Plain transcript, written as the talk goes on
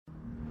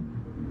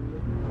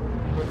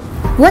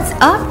What's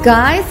up,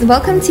 guys?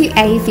 Welcome to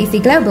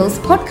ACC Global's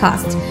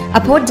podcast,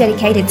 a pod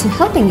dedicated to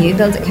helping you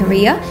build a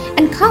career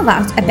and carve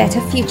out a better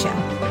future.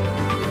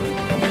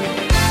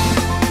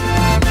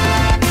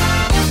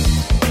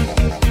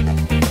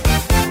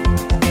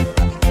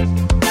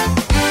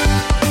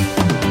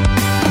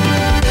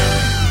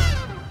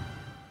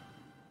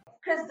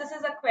 Chris, this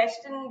is a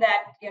question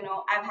that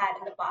I've had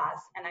in the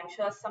past, and I'm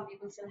sure some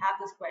people still have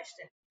this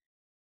question.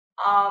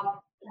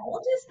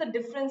 What is the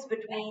difference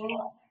between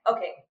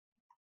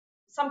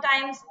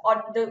sometimes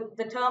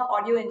the term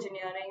audio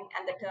engineering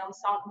and the term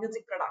sound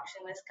music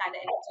production is kind of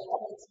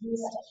interchangeable. It's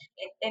used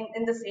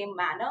in the same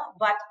manner,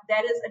 but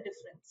there is a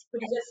difference.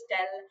 Could you just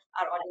tell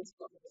our audience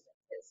what the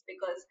difference is?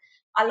 Because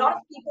a lot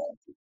of people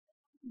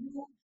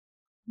do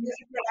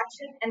music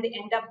production and they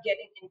end up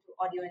getting into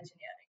audio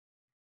engineering.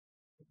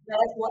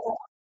 Whereas what are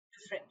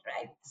different,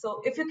 right?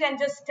 So if you can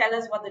just tell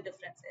us what the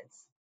difference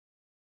is.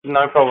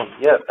 No problem.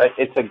 Yeah,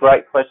 it's a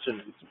great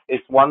question.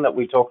 It's one that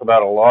we talk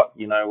about a lot.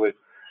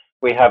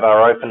 We have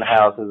our open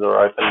houses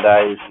or open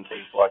days and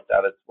things like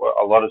that. It's where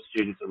a lot of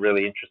students are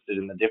really interested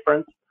in the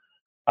difference.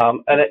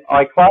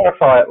 I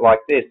clarify it like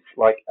this: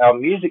 like our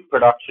music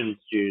production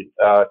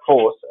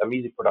course, a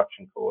music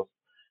production course,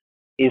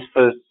 is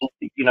for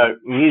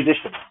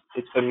musicians.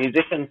 It's for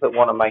musicians that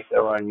want to make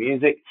their own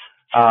music.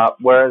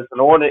 Whereas an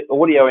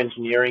audio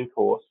engineering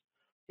course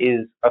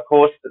is a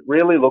course that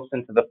really looks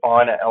into the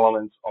finer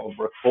elements of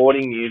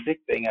recording music,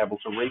 being able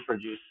to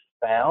reproduce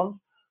sound,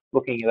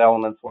 looking at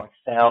elements like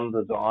sound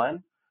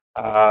design,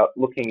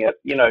 looking at,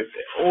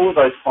 all of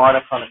those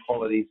finer kind of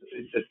qualities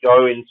that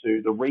go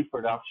into the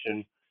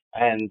reproduction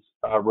and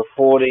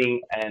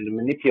recording and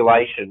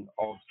manipulation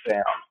of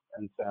sound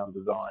and sound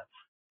design.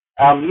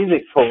 Our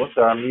music course,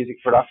 or our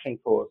music production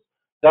course,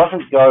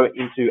 doesn't go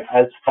into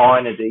as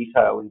fine a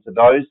detail into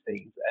those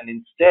things, and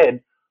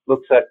instead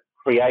looks at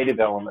creative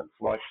elements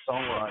like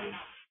songwriting,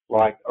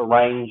 like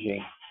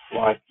arranging,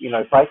 like,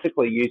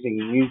 basically using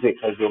music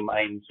as your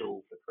main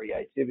tool for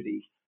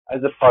creativity, as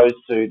opposed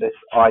to this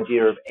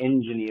idea of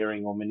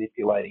engineering or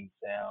manipulating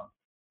sound.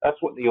 That's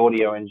what the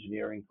audio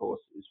engineering course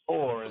is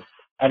for,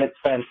 and it's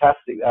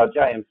fantastic. Our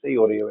JMC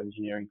audio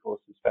engineering course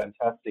is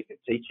fantastic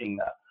at teaching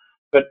that.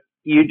 But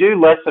you do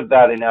less of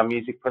that in our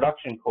music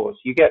production course.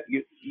 You get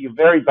your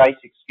very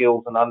basic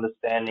skills and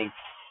understanding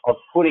of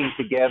putting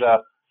together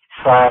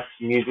tracks,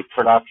 music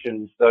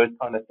productions, those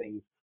kind of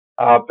things,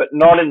 but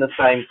not in the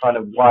same kind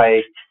of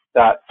way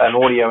that an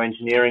audio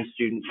engineering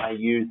student may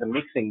use a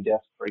mixing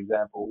desk, for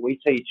example. We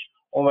teach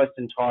almost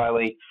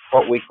entirely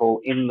what we call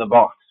in the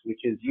box,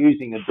 which is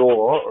using a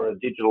DAW or a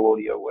digital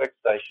audio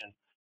workstation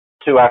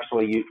to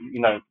actually,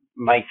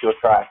 make your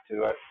track,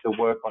 to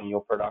work on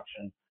your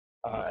production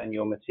and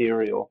your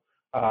material,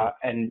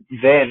 and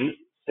then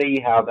see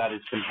how that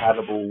is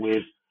compatible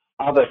with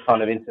other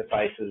kind of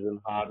interfaces and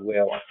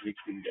hardware like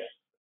mixing desks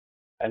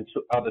and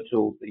other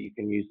tools that you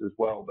can use as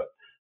well. But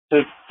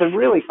to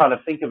really kind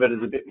of think of it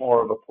as a bit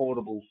more of a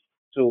portable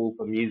tool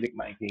for music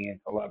making and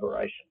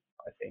collaboration,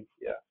 I think,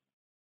 yeah.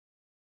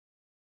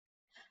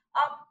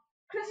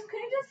 Chris,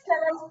 could you just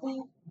tell us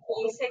the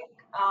basic,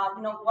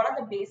 what are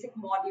the basic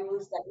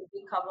modules that will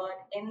be covered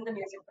in the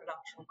music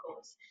production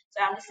course?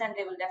 So I understand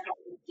there will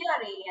definitely be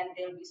theory and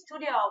there will be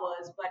studio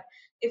hours, but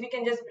if you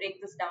can just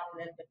break this down a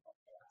little bit more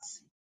for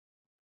us.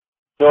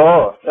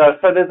 Sure.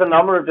 So there's a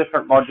number of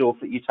different modules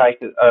that you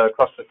take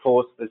across the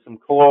course. There's some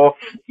core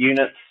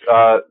units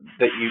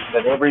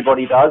that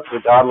everybody does,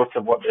 regardless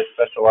of what their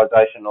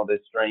specialisation or their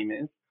stream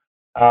is.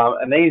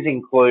 And these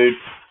include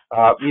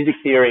music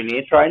theory and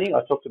ear training.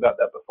 I talked about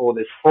that before.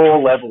 There's 4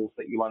 levels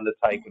that you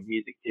undertake of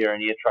music theory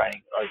and ear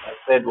training. Like I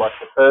said, like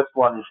the first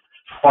one is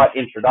quite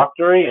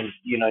introductory and,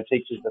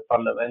 teaches the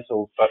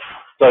fundamentals, but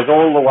goes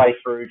all the way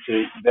through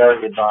to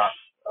very advanced.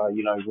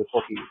 We're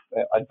talking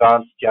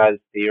advanced jazz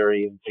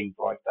theory and things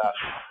like that.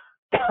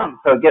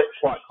 So it gets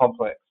quite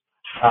complex,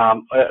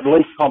 at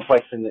least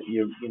complex in that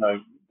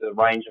the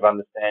range of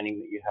understanding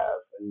that you have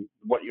and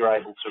what you're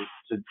able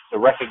to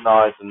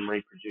recognize and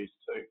reproduce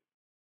too.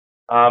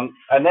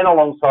 And then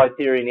alongside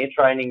theory and ear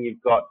training,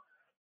 you've got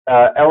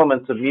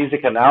elements of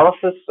music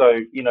analysis.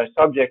 So,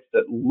 subjects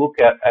that look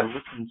at and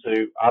listen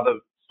to other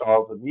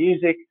styles of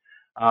music.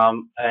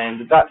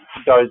 And that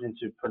goes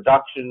into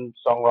production,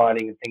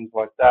 songwriting and things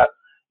like that.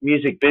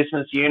 Music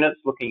business units,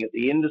 looking at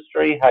the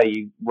industry, how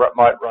you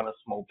might run a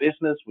small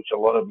business, which a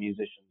lot of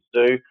musicians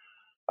do.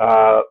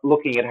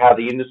 Looking at how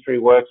the industry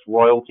works,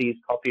 royalties,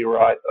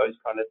 copyright, those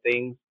kind of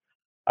things.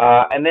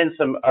 And then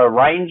some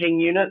arranging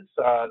units,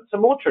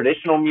 some more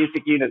traditional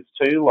music units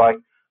too, like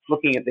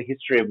looking at the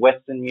history of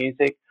Western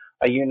music,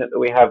 a unit that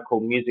we have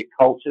called Music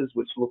Cultures,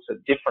 which looks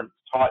at different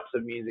types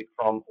of music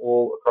from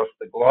all across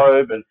the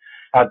globe and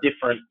how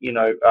different,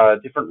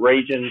 different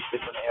regions,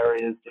 different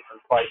areas,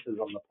 different places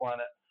on the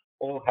planet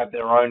all have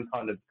their own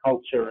kind of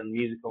culture and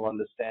musical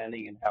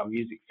understanding and how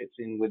music fits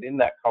in within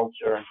that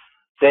culture and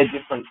their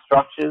different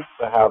structures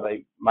for how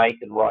they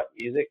make and write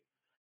music.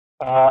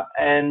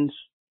 And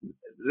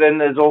then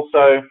there's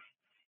also,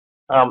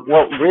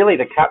 really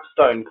the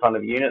capstone kind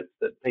of units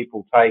that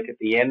people take at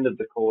the end of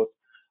the course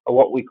are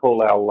what we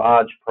call our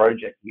large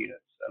project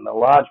units. And the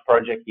large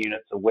project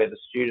units are where the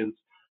students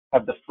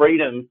have the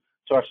freedom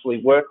to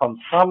actually work on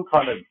some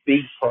kind of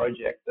big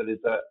project that is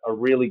a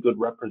really good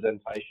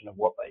representation of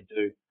what they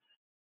do.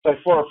 So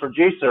for a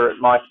producer, it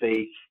might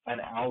be an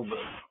album,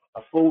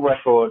 a full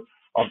record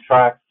of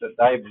tracks that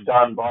they've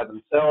done by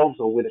themselves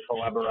or with a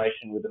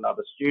collaboration with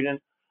another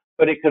student.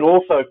 But it could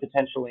also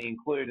potentially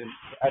include, and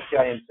at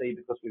JMC,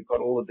 because we've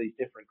got all of these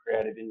different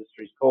creative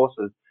industries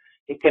courses,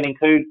 it can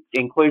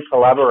include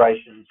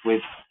collaborations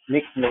with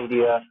mixed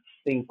media,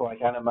 things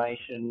like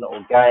animation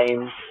or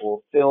games or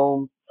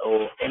film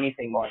or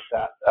anything like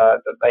that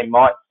that they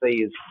might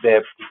see as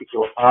their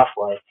particular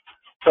pathway.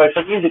 So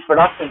for music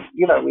production,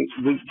 we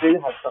do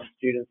have some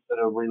students that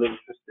are really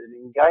interested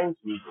in games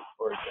music,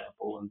 for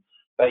example, and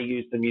they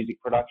use the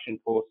music production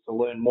course to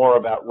learn more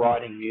about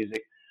writing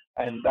music,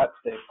 and that's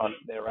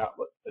their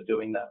outlet for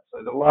doing that.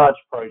 So the large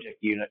project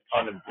unit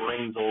kind of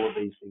brings all of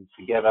these things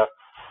together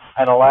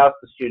and allows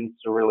the students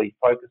to really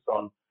focus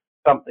on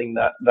something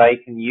that they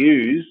can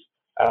use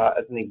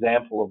as an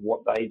example of what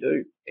they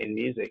do in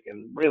music,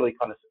 and really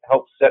kind of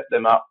help set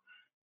them up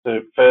to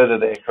further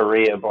their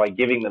career by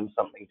giving them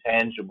something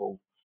tangible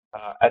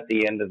at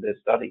the end of their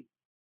study.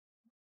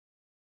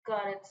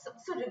 Got it.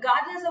 So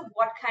regardless of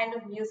what kind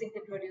of music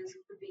they produce,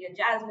 it could be a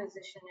jazz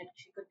musician, it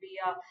could be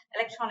a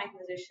electronic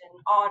musician,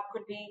 or it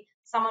could be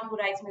someone who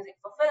writes music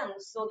for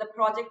films. So the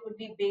project would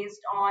be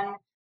based on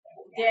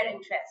their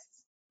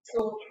interests.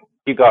 So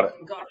You got it.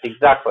 got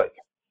Exactly.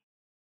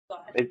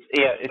 got it.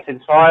 It's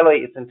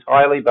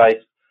entirely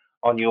based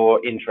on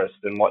your interest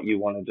and what you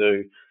want to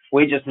do.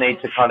 We just need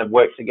to kind of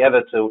work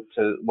together to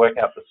work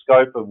out the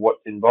scope of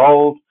what's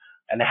involved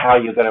and how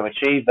you're going to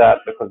achieve that,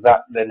 because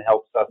that then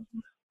helps us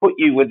put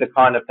you with the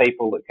kind of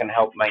people that can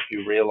help make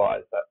you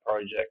realize that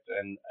project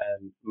and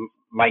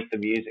make the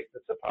music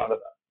that's a part of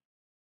that.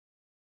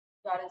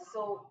 Got it.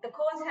 So the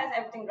course has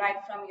everything right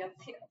from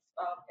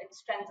it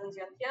strengthens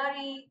your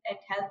theory.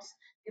 It helps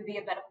you be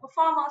a better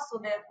performer.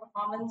 So there are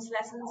performance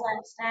lessons, I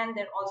understand.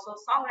 There are also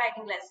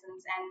songwriting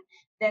lessons, and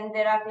then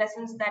there are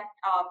lessons that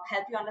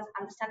help you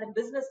understand the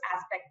business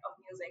aspect of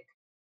music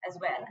as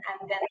well. And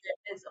then there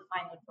is a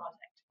final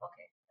project.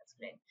 Okay, that's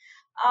great.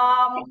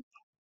 Um,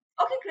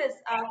 Okay, Chris,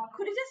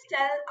 could you just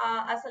tell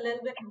us a little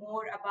bit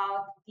more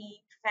about the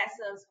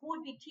professors who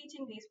would be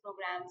teaching these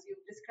programs?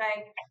 You've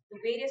described the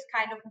various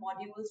kind of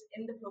modules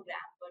in the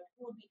program, but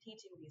who would be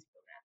teaching these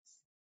programs?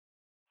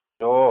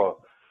 Sure.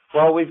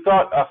 Well, we've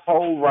got a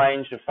whole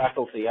range of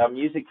faculty. Our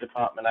music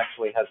department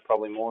actually has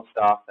probably more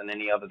staff than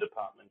any other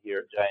department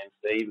here at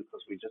JMC,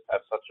 because we just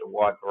have such a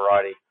wide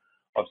variety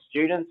of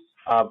students.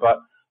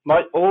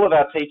 But all of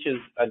our teachers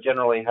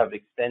generally have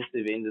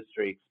extensive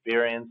industry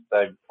experience.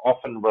 They've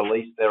often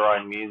released their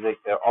own music.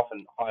 They're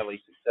often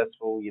highly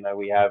successful.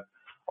 We have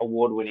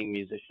award-winning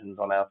musicians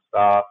on our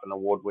staff and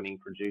award-winning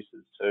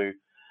producers too.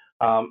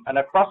 And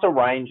across a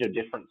range of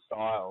different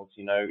styles.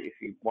 If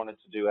you wanted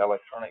to do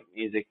electronic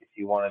music, if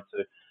you wanted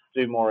to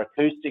do more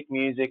acoustic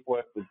music,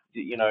 work with,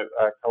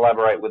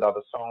 collaborate with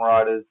other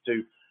songwriters,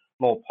 do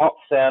more pop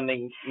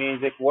sounding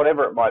music,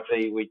 whatever it might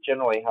be, we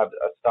generally have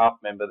a staff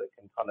member that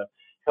can kind of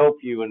help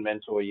you and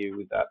mentor you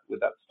with that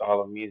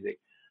style of music.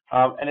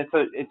 And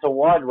it's a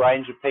wide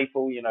range of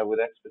people, with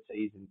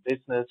expertise in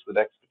business, with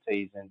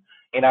expertise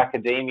in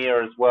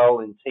academia as well,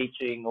 in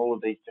teaching, all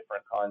of these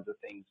different kinds of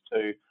things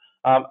too.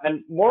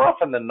 And more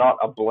often than not,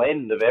 a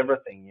blend of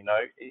everything.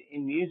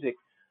 In music,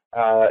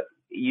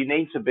 you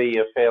need to be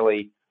a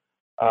fairly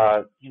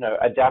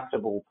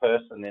adaptable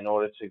person in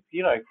order to,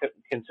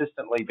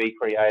 consistently be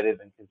creative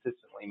and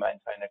consistently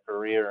maintain a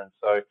career. And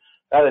so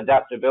that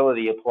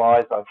adaptability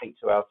applies, I think,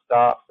 to our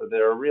staff. So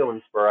they're a real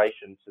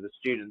inspiration to the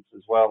students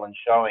as well, and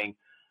showing,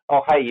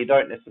 oh, hey, you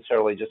don't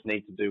necessarily just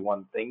need to do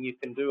one thing. You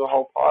can do a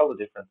whole pile of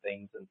different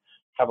things and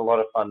have a lot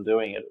of fun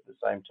doing it at the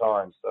same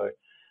time. So,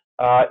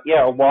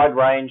 yeah, a wide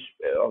range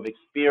of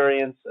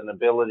experience and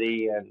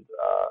ability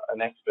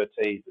and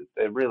expertise.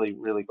 They're really,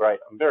 really great.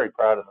 I'm very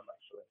proud of them,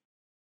 actually.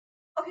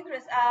 Okay,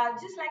 Chris,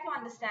 just like to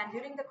understand,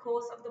 during the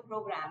course of the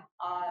program,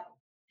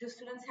 do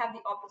students have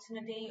the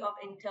opportunity of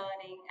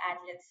interning at,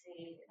 let's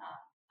say,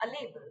 a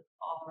label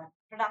or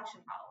production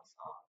house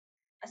or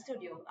a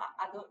studio?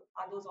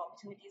 Are those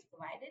opportunities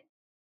provided?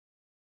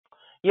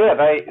 Yeah,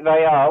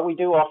 they are. We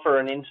do offer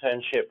an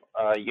internship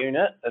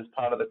unit as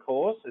part of the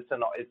course. It's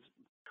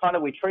kind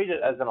of, we treat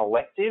it as an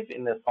elective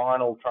in the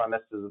final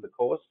trimesters of the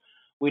course.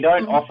 We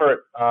don't offer it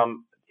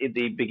at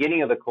the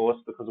beginning of the course,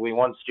 because we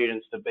want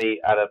students to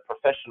be at a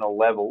professional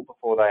level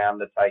before they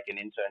undertake an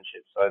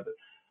internship, so that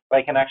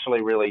they can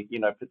actually really,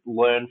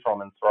 learn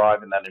from and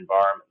thrive in that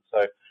environment.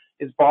 So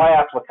it's by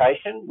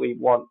application. We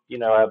want,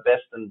 our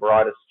best and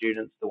brightest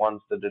students, the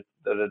ones that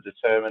are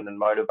determined and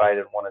motivated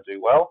and want to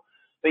do well.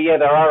 But yeah,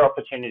 there are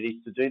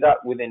opportunities to do that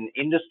within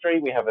industry.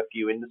 We have a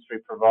few industry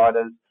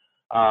providers,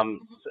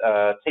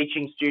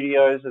 teaching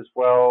studios as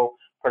well,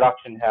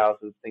 production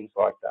houses, things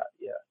like that.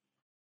 Yeah.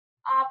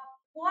 Uh,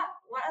 what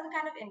are the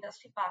kind of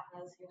industry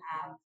partners you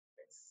have,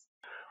 Chris?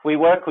 We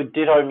work with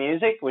Ditto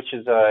Music, which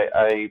is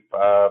a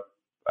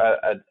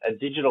a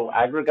digital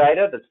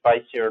aggregator that's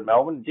based here in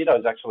Melbourne. Ditto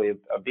is actually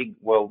a big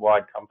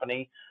worldwide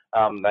company.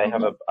 They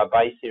have a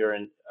base here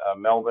in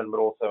Melbourne, but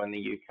also in the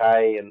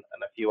UK and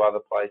a few other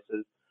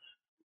places.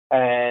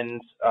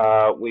 And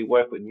we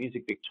work with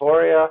Music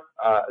Victoria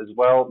as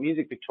well.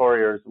 Music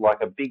Victoria is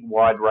like a big,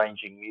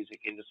 wide-ranging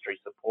music industry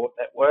support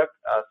network.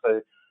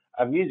 So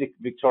a Music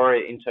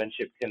Victoria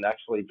internship can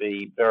actually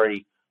be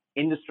very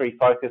industry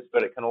focused,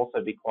 but it can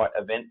also be quite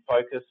event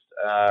focused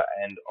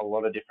and a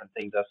lot of different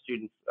things. Our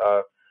students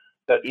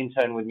that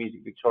intern with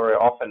Music Victoria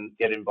often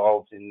get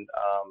involved in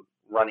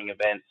running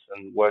events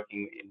and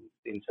working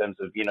in terms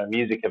of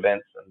music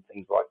events and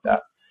things like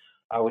that.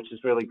 Which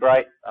is really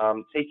great.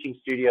 Teaching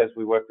studios,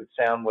 we work with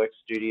Soundworks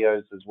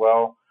Studios as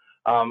well.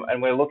 And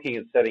we're looking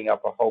at setting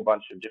up a whole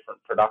bunch of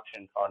different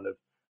production kind of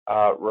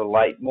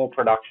more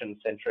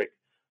production-centric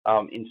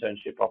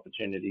internship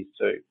opportunities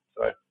too.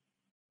 So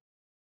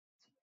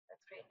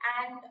That's great.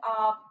 And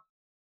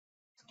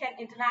can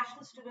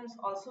international students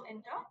also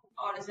enter,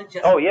 or is it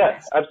just? Oh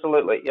yeah,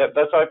 absolutely. Yeah,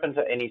 that's open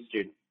to any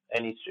student.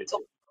 Any student.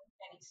 So,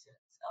 any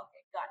students. Okay,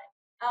 got it.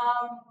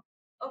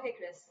 Okay,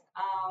 Chris.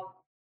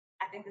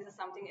 I think this is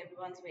something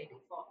everyone's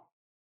waiting for.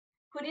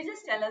 Could you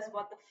just tell us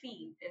what the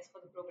fee is for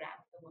the program,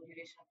 the whole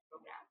duration of the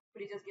program?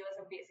 Could you just give us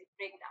a basic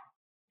breakdown?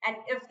 And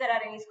if there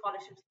are any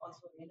scholarships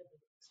also available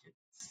to the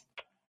students?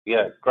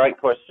 Yeah, great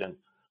question.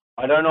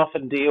 I don't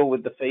often deal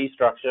with the fee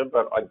structure,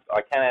 but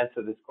I can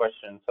answer this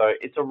question. So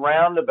it's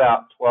around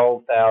about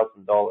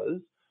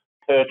 $12,000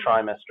 per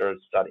trimester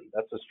of study.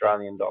 That's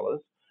Australian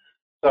dollars.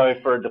 So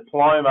for a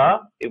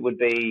diploma, it would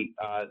be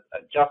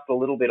just a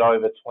little bit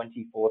over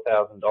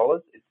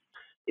 $24,000.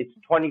 It's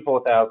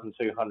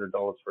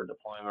 $24,200 for a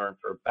diploma, and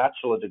for a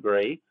bachelor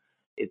degree,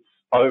 it's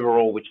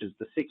overall, which is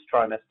the 6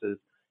 trimesters,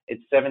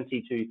 it's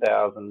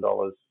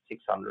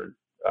 $72,600.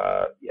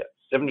 Yeah,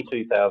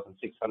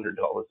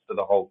 $72,600 for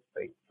the whole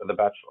thing for the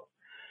bachelor.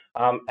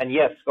 And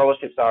yes,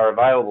 scholarships are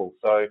available.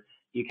 So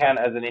you can,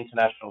 as an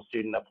international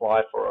student,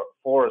 apply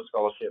for a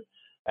scholarship.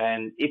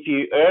 And if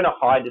you earn a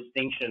high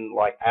distinction,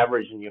 like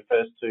average in your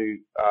first 2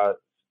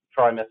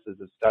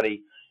 trimesters of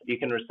study, you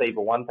can receive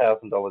a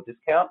 $1,000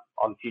 discount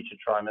on future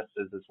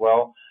trimesters as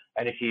well.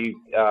 And if you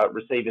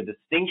receive a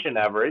distinction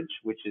average,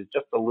 which is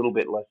just a little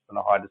bit less than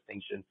a high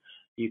distinction,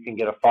 you can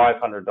get a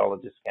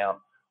 $500 discount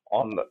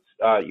on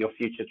your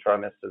future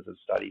trimesters of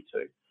study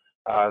too.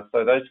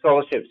 So those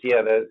scholarships,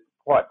 yeah, they're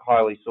quite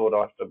highly sought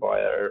after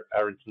by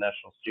our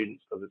international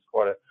students because it's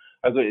quite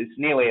a good, it's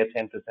nearly a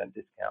 10%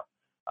 discount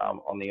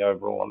on the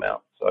overall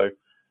amount. So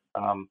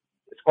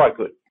it's quite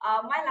good.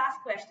 My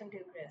last question to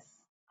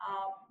Chris.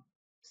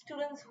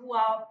 Students who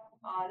are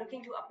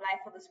looking to apply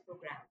for this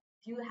program,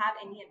 do you have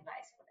any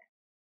advice for them?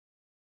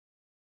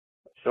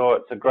 Sure,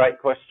 it's a great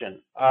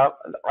question.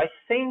 I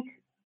think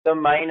the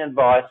main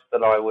advice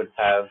that I would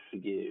have to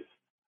give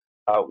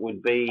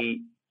would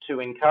be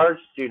to encourage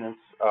students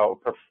or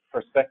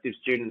prospective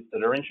students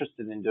that are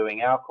interested in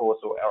doing our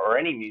course or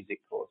any music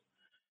course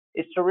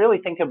is to really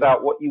think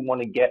about what you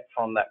want to get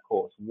from that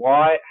course.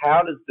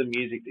 How does the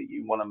music that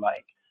you want to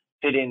make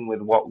fit in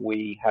with what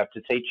we have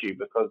to teach you?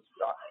 Because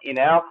in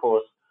our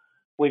course,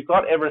 we've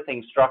got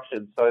everything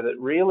structured so that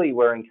really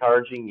we're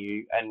encouraging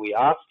you, and we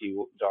ask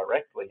you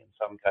directly in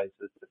some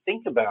cases to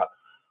think about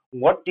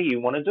what do you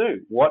want to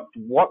do? What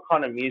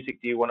kind of music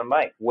do you want to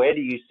make? Where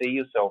do you see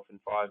yourself in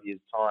 5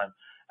 years' time?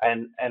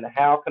 And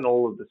how can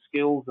all of the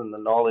skills and the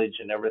knowledge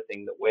and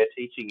everything that we're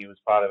teaching you as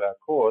part of our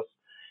course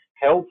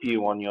help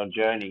you on your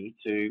journey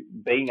to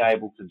being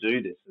able to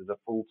do this as a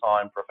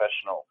full-time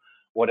professional,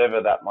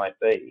 whatever that might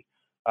be?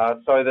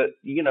 So that,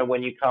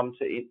 when you come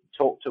to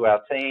talk to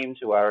our team,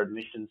 to our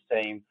admissions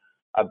team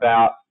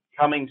about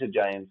coming to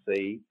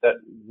JMC,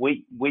 that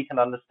we can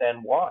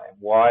understand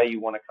why you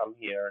want to come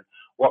here and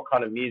what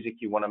kind of music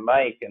you want to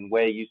make and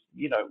where you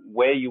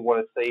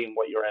want to see and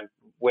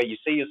where you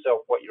see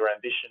yourself, what your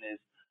ambition is,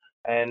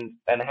 and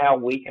how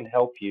we can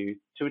help you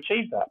to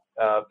achieve that.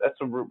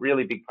 That's a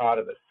really big part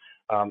of it.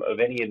 Of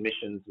any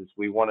admissions is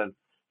we want to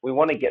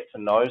get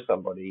to know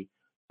somebody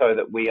so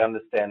that we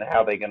understand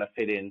how they're going to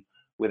fit in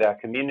with our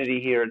community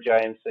here at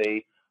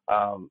JMC,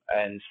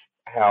 and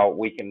how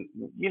we can,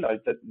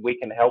 that we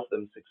can help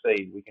them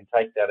succeed. We can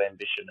take that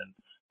ambition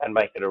and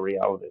make it a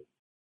reality.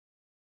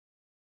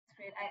 That's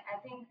great. I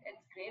think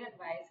it's great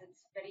advice.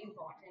 It's very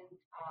important,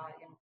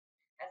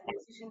 as a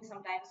musician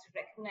sometimes to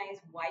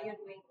recognize why you're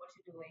doing what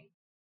you're doing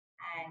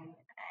and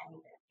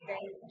then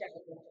dive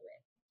into it.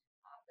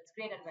 That's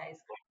great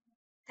advice.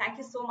 Thank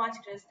you so much,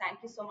 Chris.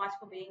 Thank you so much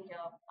for being here.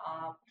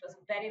 It was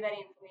a very, very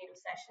informative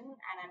session,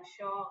 and I'm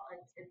sure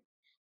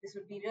this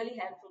would be really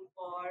helpful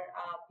for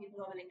people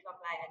who are willing to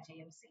apply at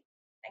JMC.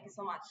 Thank you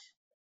so much.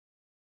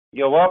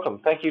 You're welcome.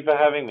 Thank you for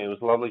having me. It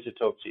was lovely to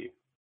talk to you.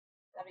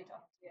 Lovely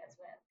talking to you as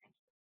well. Thank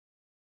you.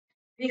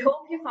 We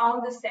hope you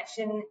found this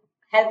session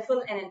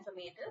helpful and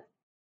informative.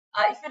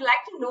 If you'd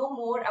like to know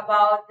more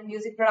about the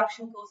music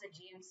production course at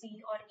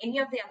JMC or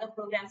any of the other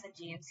programs at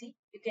JMC,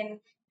 you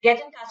can get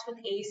in touch with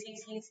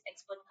AACC's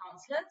expert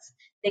counselors.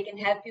 They can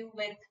help you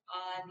with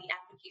the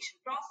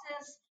application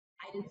process,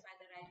 identify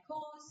the right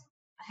course,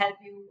 help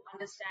you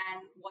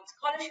understand what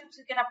scholarships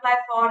you can apply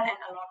for, and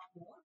a lot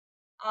more.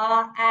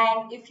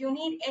 And if you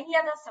need any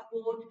other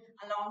support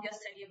along your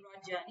study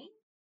abroad journey,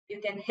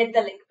 you can hit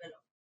the link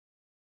below.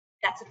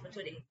 That's it for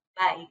today.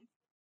 Bye.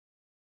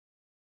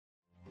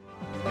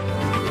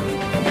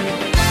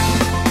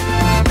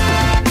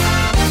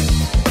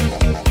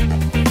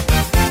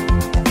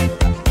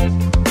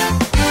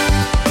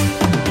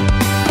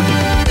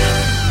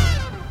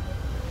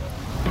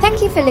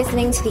 Thank you for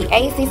listening to the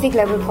AFCC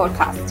Global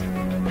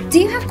podcast. Do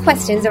you have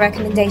questions or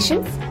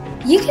recommendations?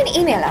 You can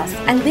email us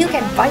and we'll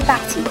get right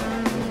back to you.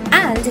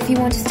 And if you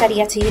want to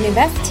study at a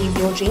university of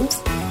your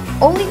dreams,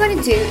 all you're going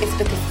to do is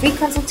book a free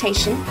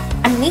consultation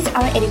and meet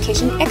our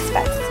education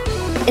experts.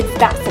 It's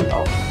that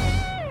simple.